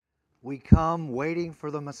We come waiting for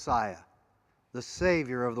the Messiah, the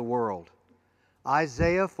Savior of the world.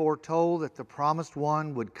 Isaiah foretold that the promised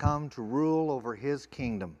one would come to rule over his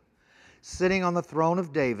kingdom, sitting on the throne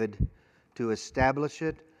of David to establish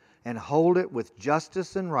it and hold it with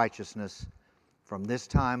justice and righteousness from this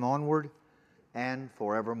time onward and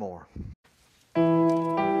forevermore.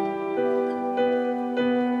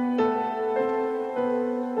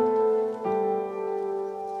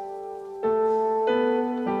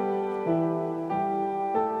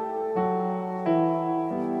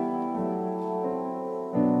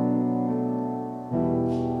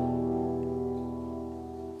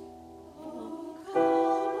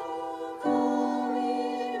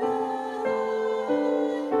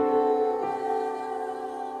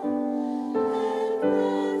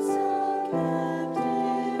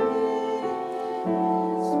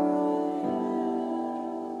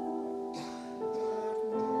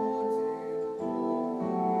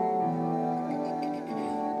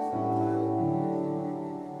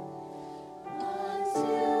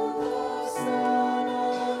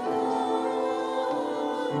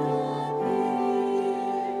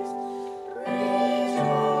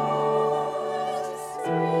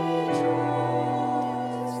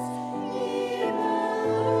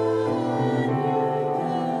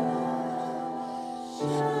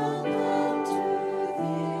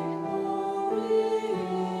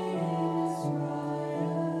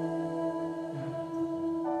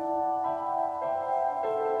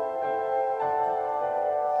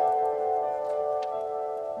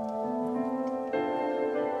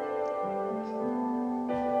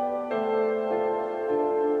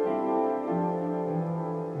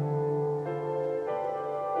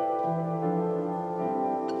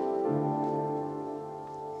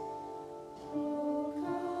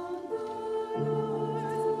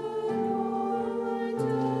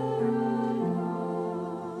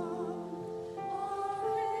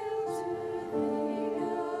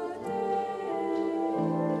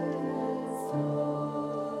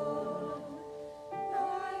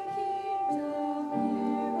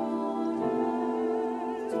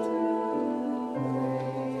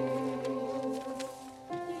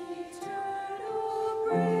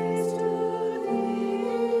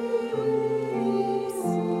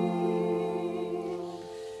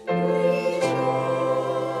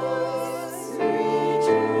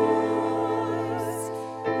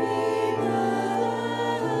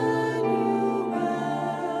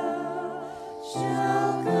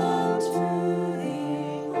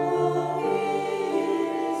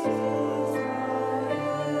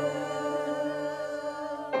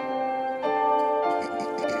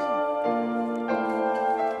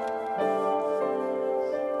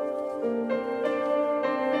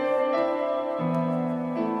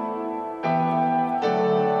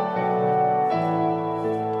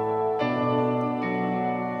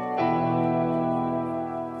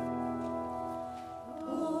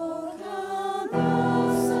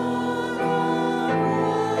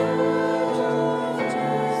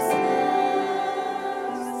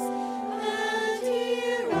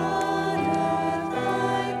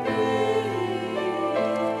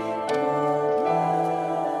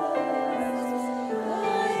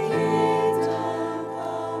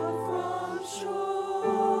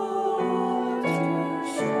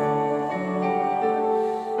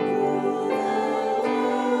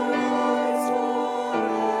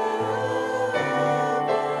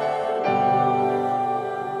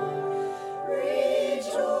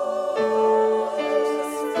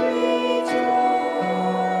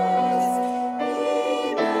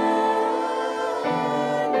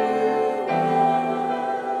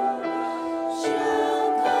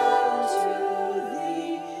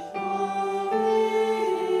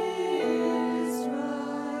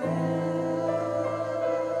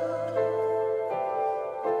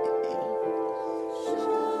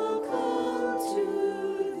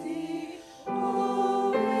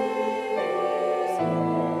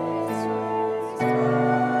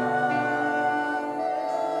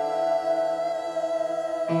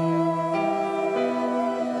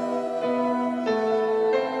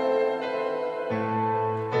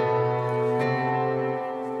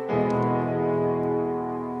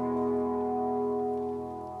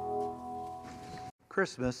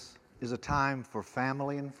 Christmas is a time for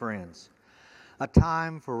family and friends, a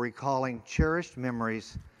time for recalling cherished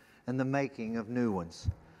memories and the making of new ones,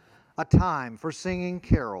 a time for singing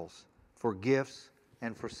carols, for gifts,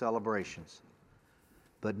 and for celebrations.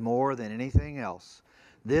 But more than anything else,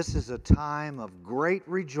 this is a time of great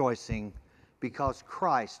rejoicing because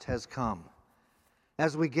Christ has come.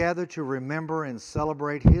 As we gather to remember and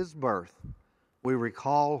celebrate His birth, we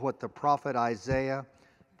recall what the prophet Isaiah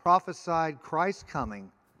prophesied Christ's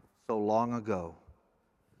coming so long ago.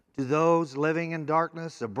 To those living in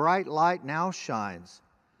darkness, a bright light now shines,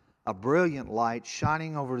 a brilliant light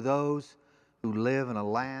shining over those who live in a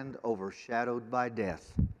land overshadowed by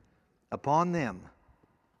death. Upon them,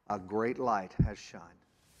 a great light has shined.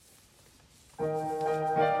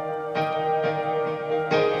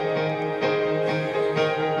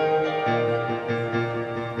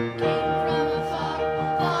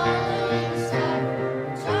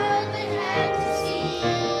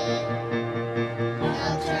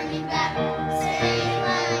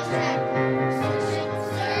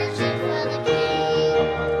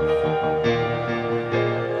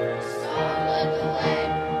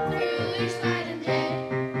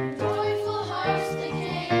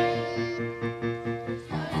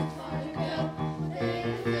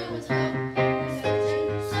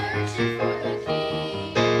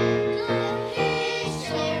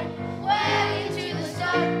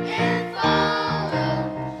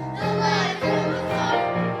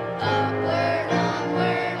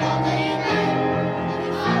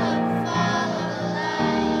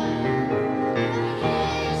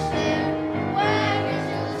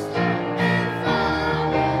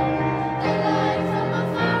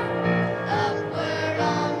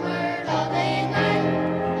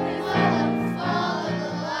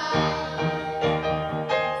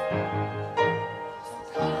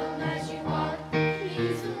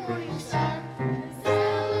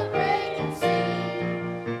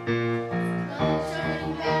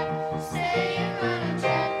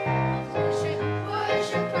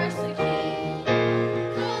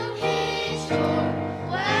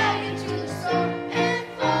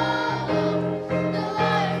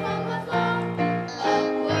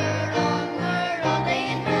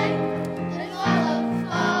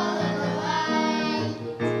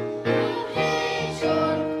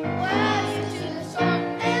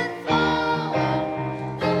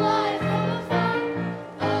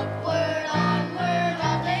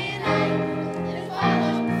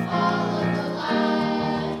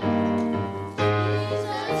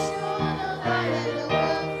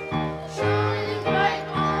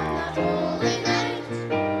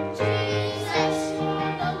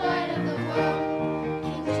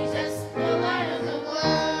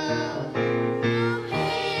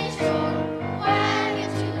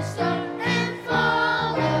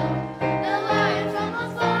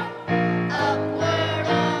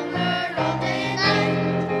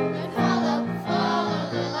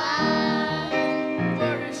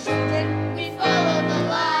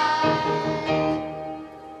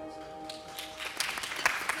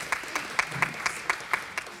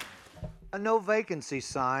 A no vacancy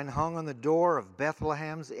sign hung on the door of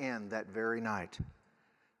Bethlehem's Inn that very night.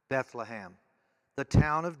 Bethlehem, the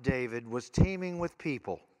town of David, was teeming with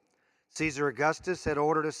people. Caesar Augustus had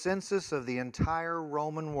ordered a census of the entire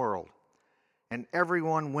Roman world, and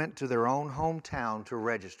everyone went to their own hometown to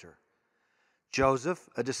register. Joseph,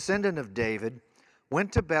 a descendant of David,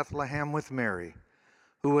 went to Bethlehem with Mary,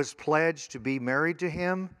 who was pledged to be married to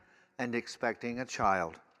him and expecting a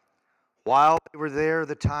child. While they were there,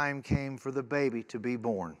 the time came for the baby to be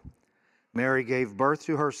born. Mary gave birth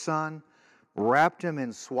to her son, wrapped him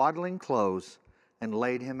in swaddling clothes, and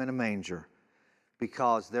laid him in a manger,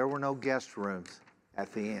 because there were no guest rooms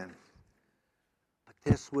at the inn. But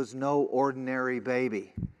this was no ordinary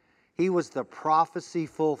baby. He was the prophecy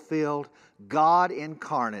fulfilled, God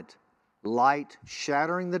incarnate, light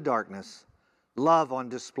shattering the darkness, love on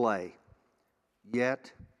display.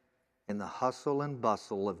 Yet, in the hustle and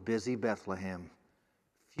bustle of busy Bethlehem,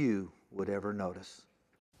 few would ever notice.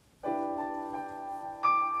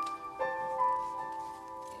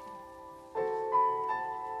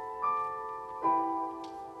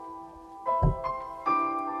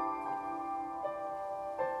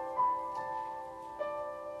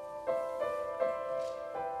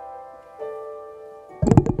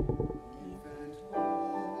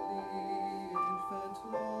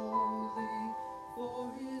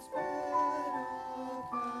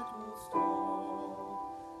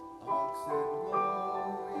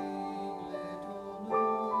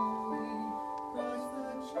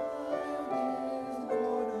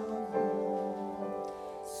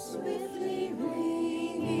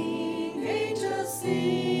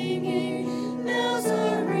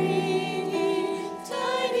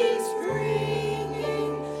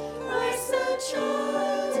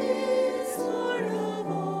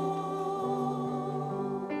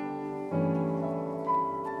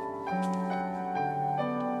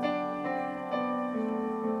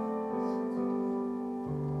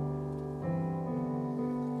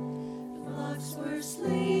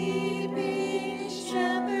 Sleeping,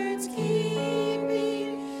 shepherds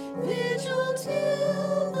keeping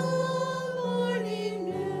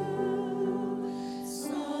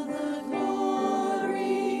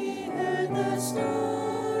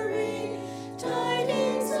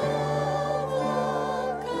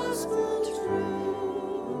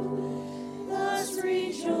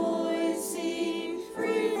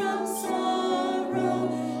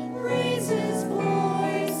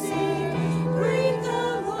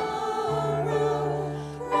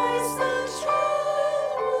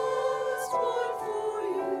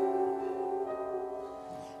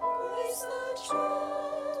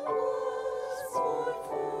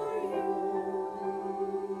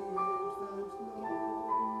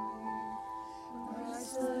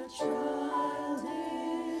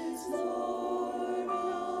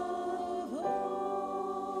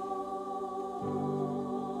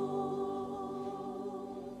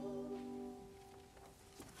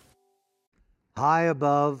High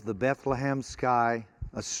above the Bethlehem sky,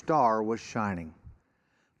 a star was shining,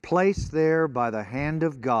 placed there by the hand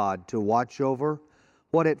of God to watch over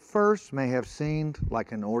what at first may have seemed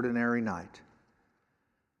like an ordinary night.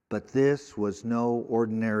 But this was no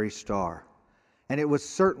ordinary star, and it was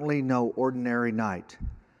certainly no ordinary night.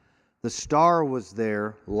 The star was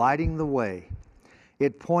there, lighting the way.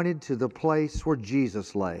 It pointed to the place where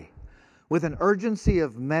Jesus lay, with an urgency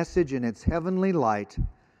of message in its heavenly light,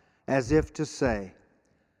 as if to say,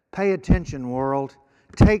 "Pay attention, world.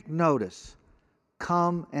 Take notice.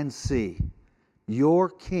 Come and see. Your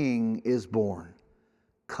King is born.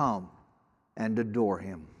 Come and adore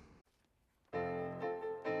him."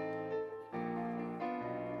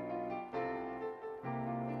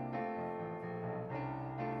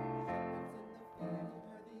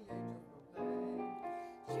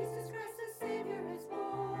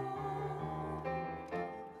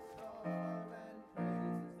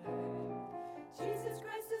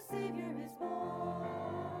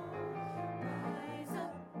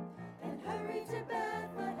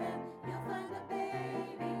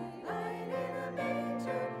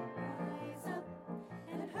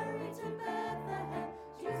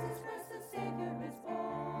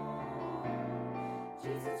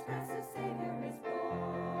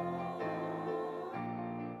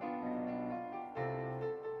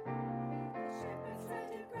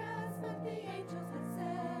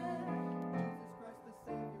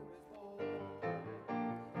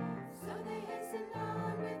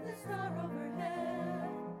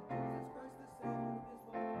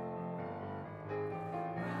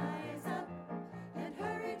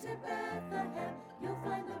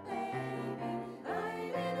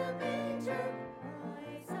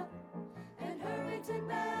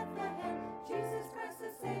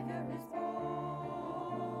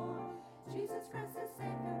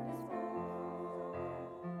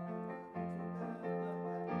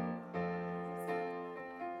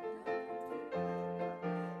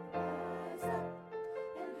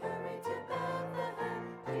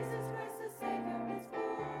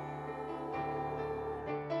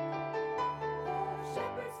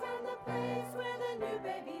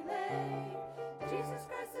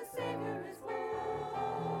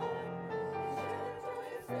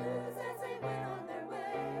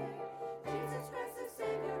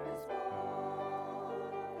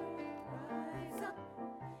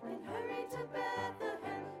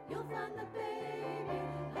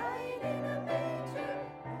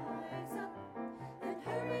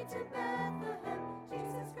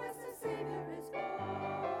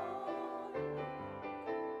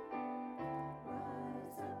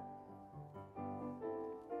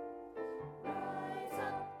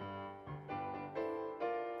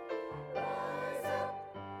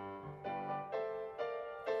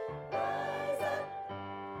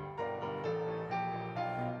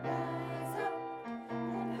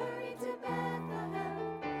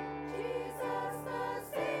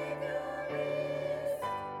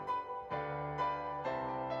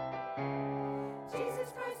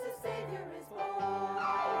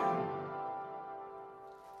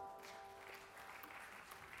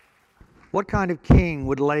 What kind of king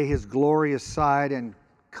would lay his glory aside and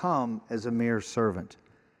come as a mere servant?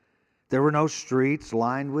 There were no streets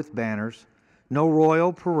lined with banners, no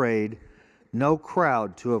royal parade, no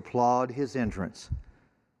crowd to applaud his entrance.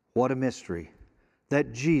 What a mystery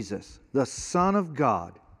that Jesus, the Son of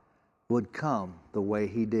God, would come the way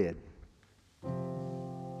he did.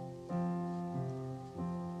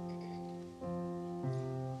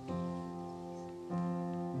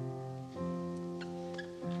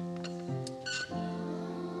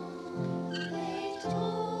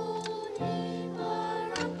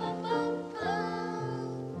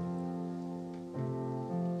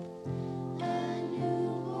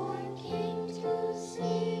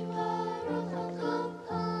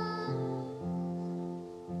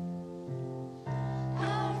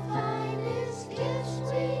 Our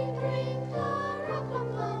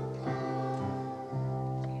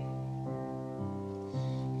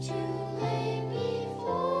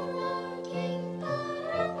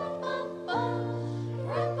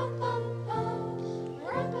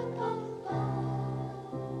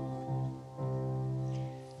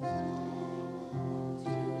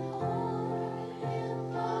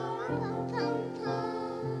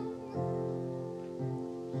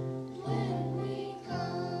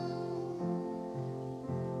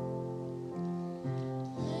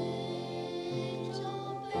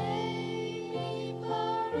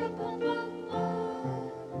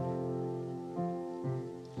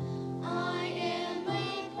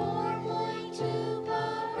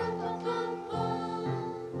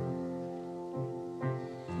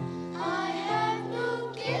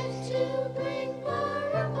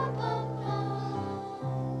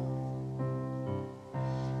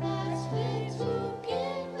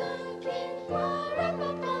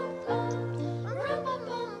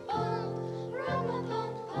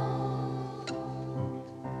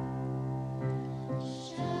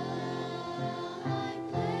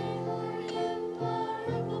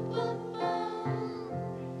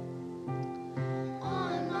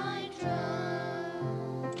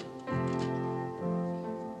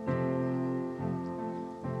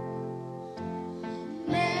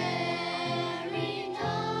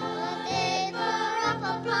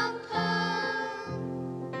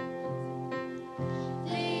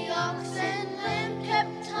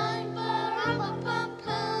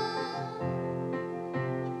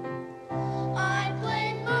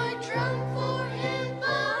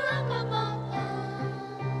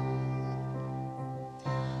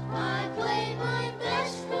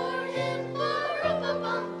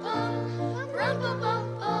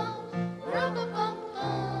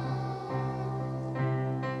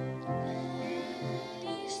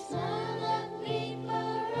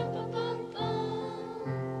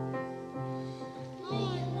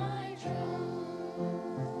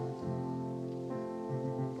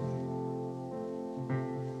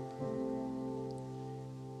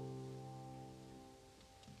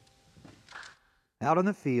Out in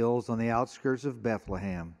the fields on the outskirts of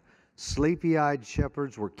Bethlehem, sleepy-eyed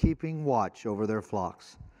shepherds were keeping watch over their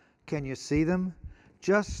flocks. Can you see them?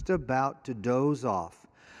 Just about to doze off,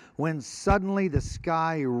 when suddenly the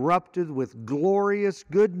sky erupted with glorious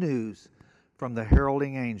good news from the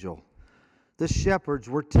heralding angel. The shepherds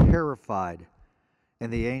were terrified,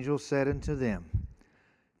 and the angel said unto them,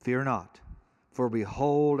 Fear not, for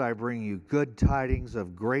behold, I bring you good tidings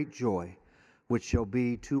of great joy, which shall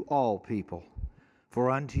be to all people. For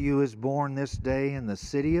unto you is born this day in the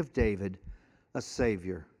city of David a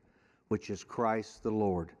Savior, which is Christ the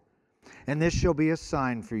Lord. And this shall be a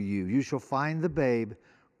sign for you. You shall find the babe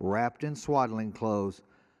wrapped in swaddling clothes,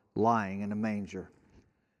 lying in a manger.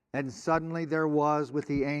 And suddenly there was with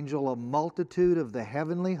the angel a multitude of the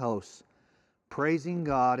heavenly hosts, praising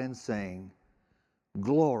God and saying,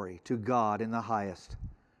 Glory to God in the highest,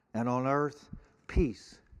 and on earth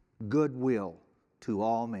peace, goodwill to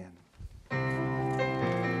all men.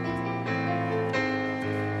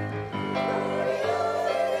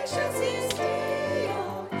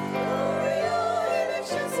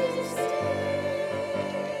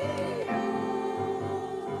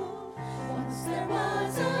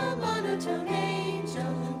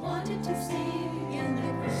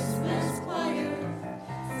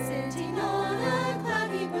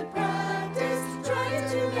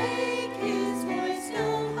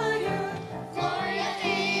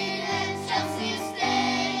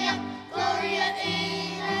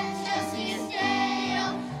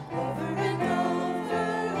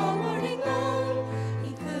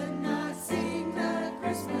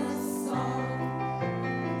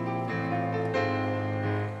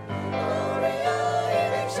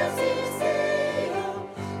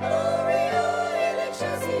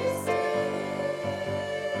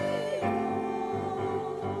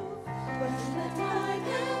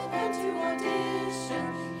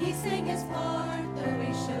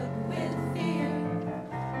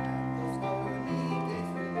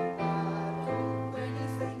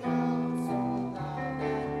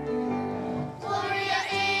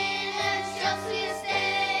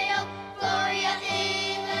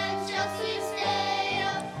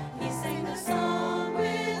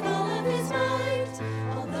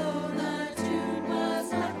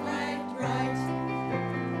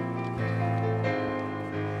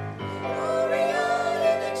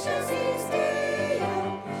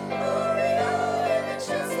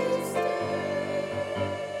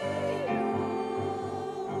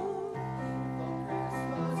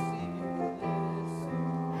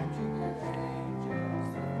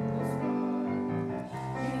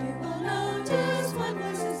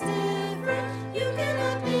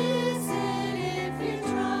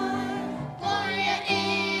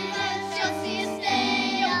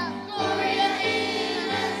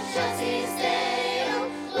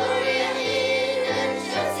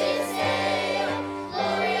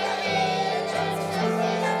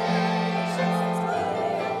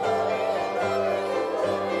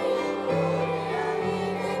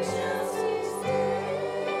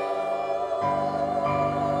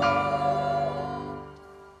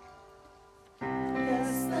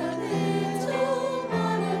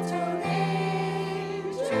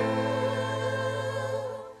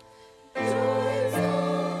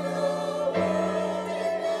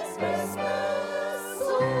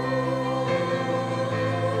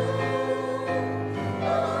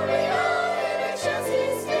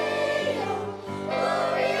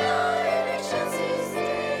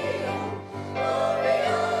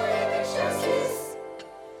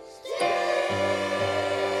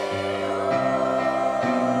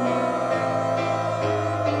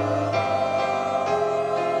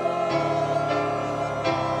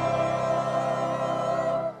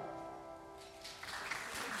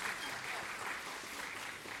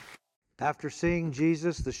 After seeing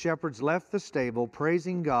Jesus, the shepherds left the stable,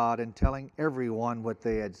 praising God and telling everyone what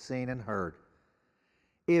they had seen and heard.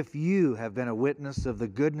 If you have been a witness of the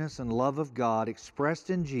goodness and love of God expressed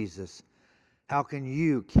in Jesus, how can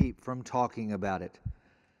you keep from talking about it?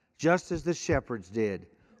 Just as the shepherds did,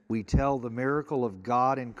 we tell the miracle of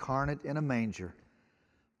God incarnate in a manger.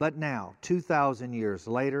 But now, 2,000 years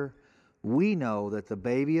later, we know that the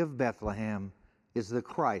baby of Bethlehem is the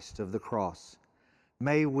Christ of the cross.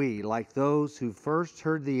 May we, like those who first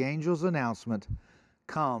heard the angel's announcement,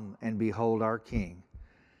 come and behold our King,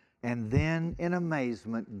 and then in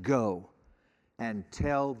amazement go and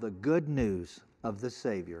tell the good news of the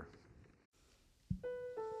Savior.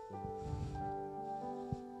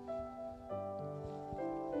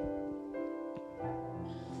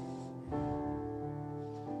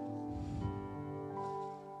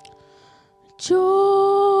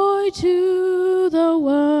 Joy to the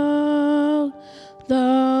world,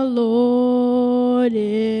 Lord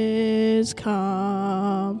is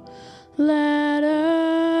come. Let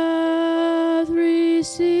earth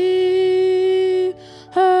receive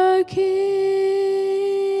her King.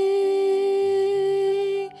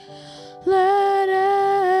 Let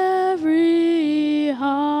every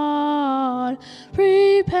heart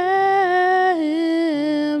prepare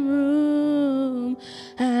him room,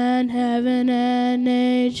 and heaven and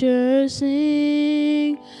nature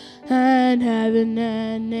sing, and heaven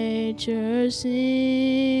and nature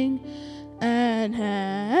sing, and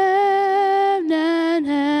heaven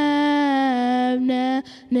and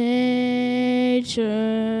nature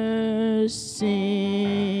sing.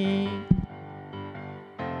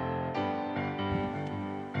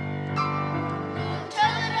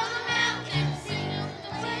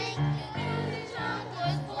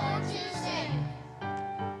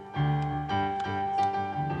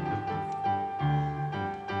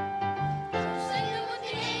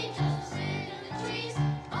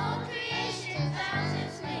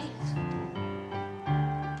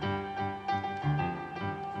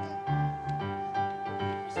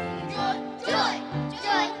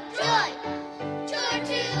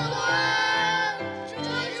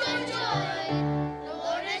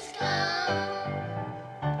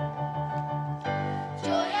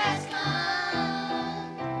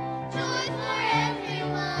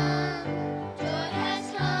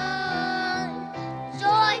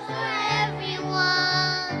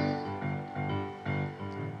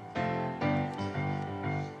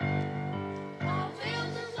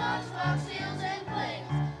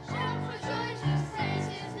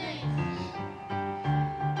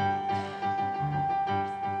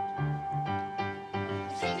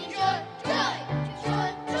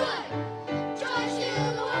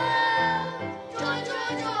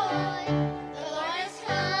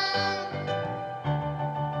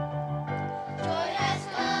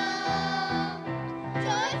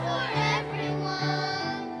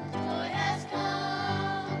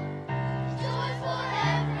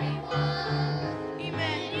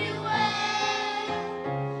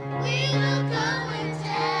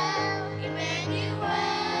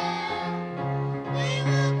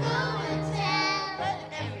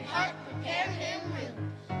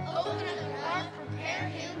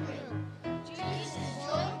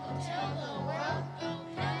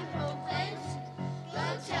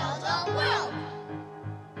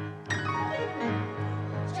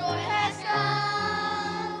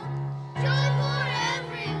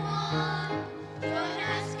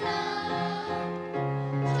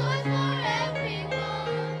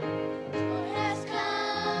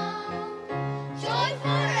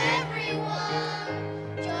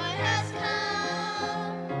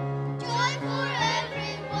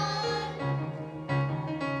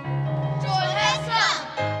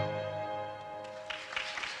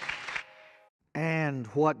 And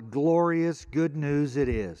what glorious good news it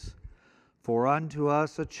is! For unto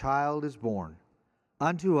us a child is born,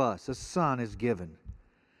 unto us a son is given,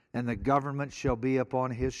 and the government shall be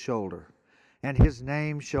upon his shoulder, and his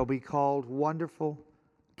name shall be called Wonderful,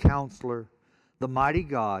 Counselor, the Mighty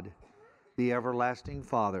God, the Everlasting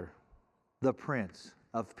Father, the Prince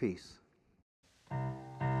of Peace.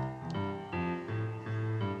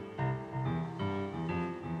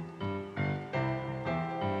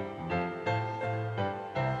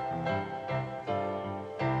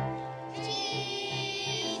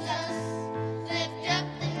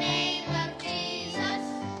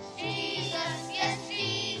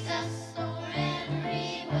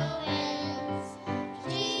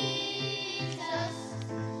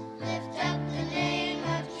 Lift up the name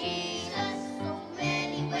of Jesus, so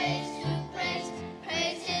many ways to praise.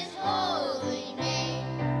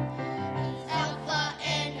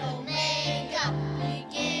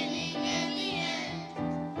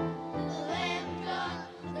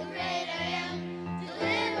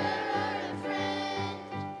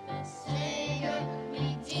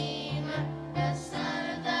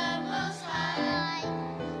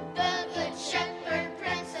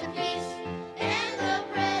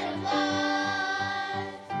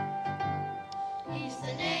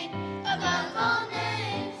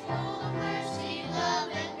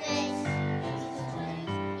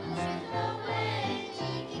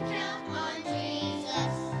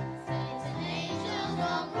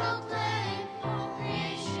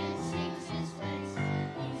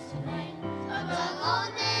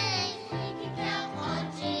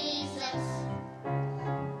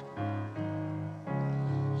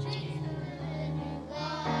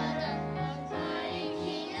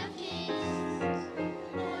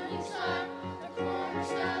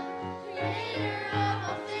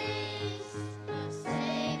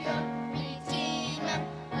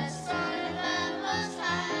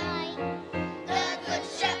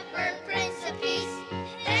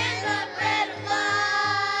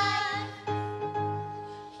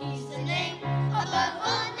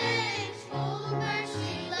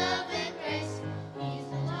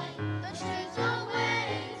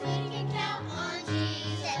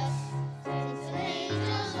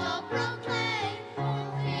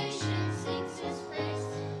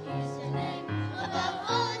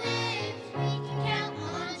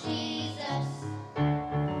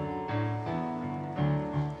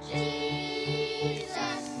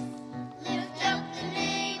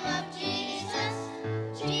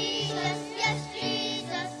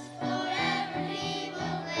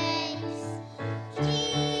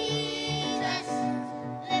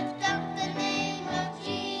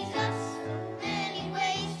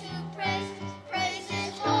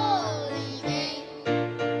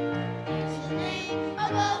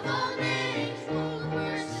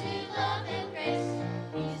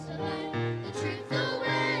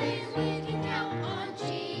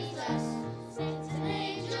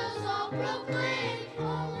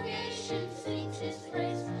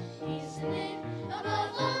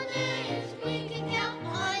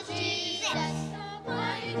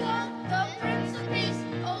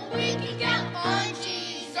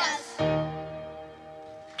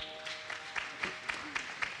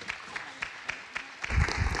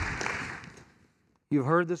 You've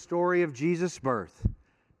heard the story of Jesus' birth.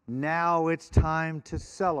 Now it's time to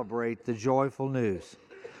celebrate the joyful news.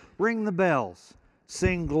 Ring the bells.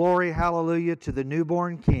 Sing glory, hallelujah to the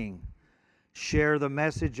newborn King. Share the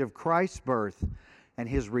message of Christ's birth and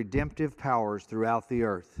his redemptive powers throughout the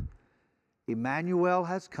earth. Emmanuel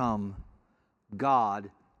has come. God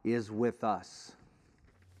is with us.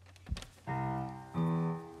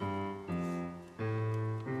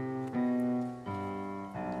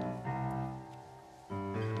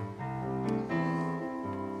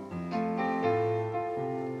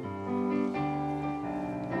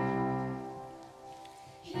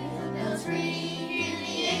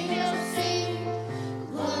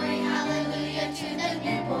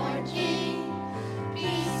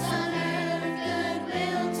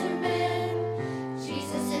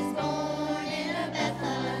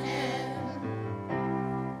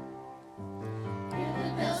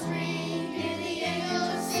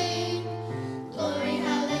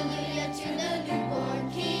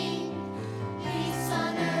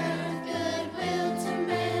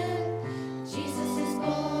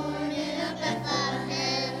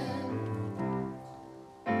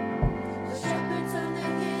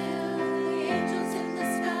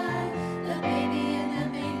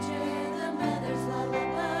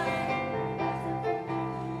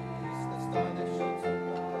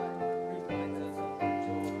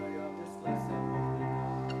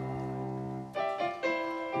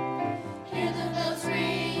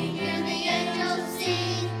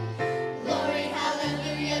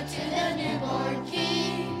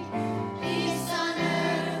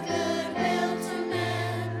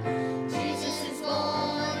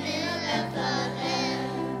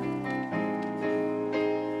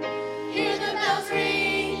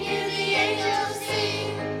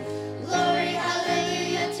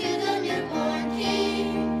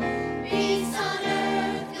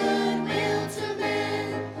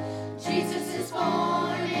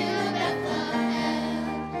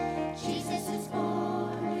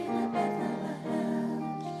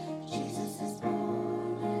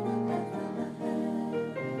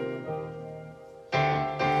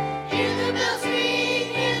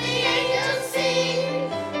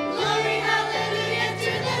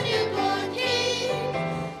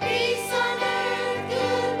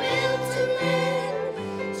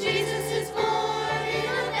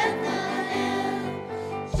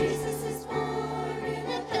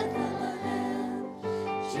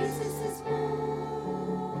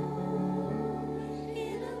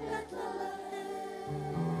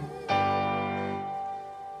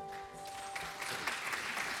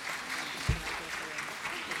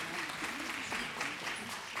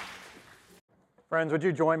 Friends, would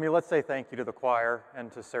you join me? Let's say thank you to the choir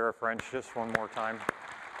and to Sarah French just one more time.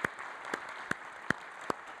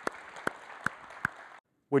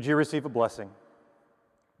 Would you receive a blessing?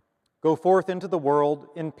 Go forth into the world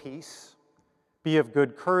in peace. Be of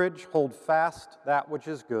good courage, hold fast that which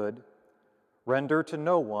is good. Render to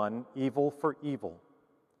no one evil for evil.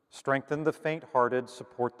 Strengthen the faint-hearted,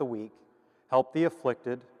 support the weak. Help the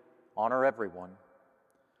afflicted, honor everyone.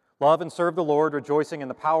 Love and serve the Lord, rejoicing in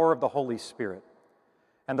the power of the Holy Spirit.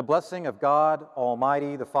 And the blessing of God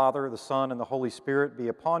Almighty, the Father, the Son, and the Holy Spirit be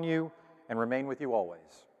upon you and remain with you always.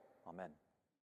 Amen.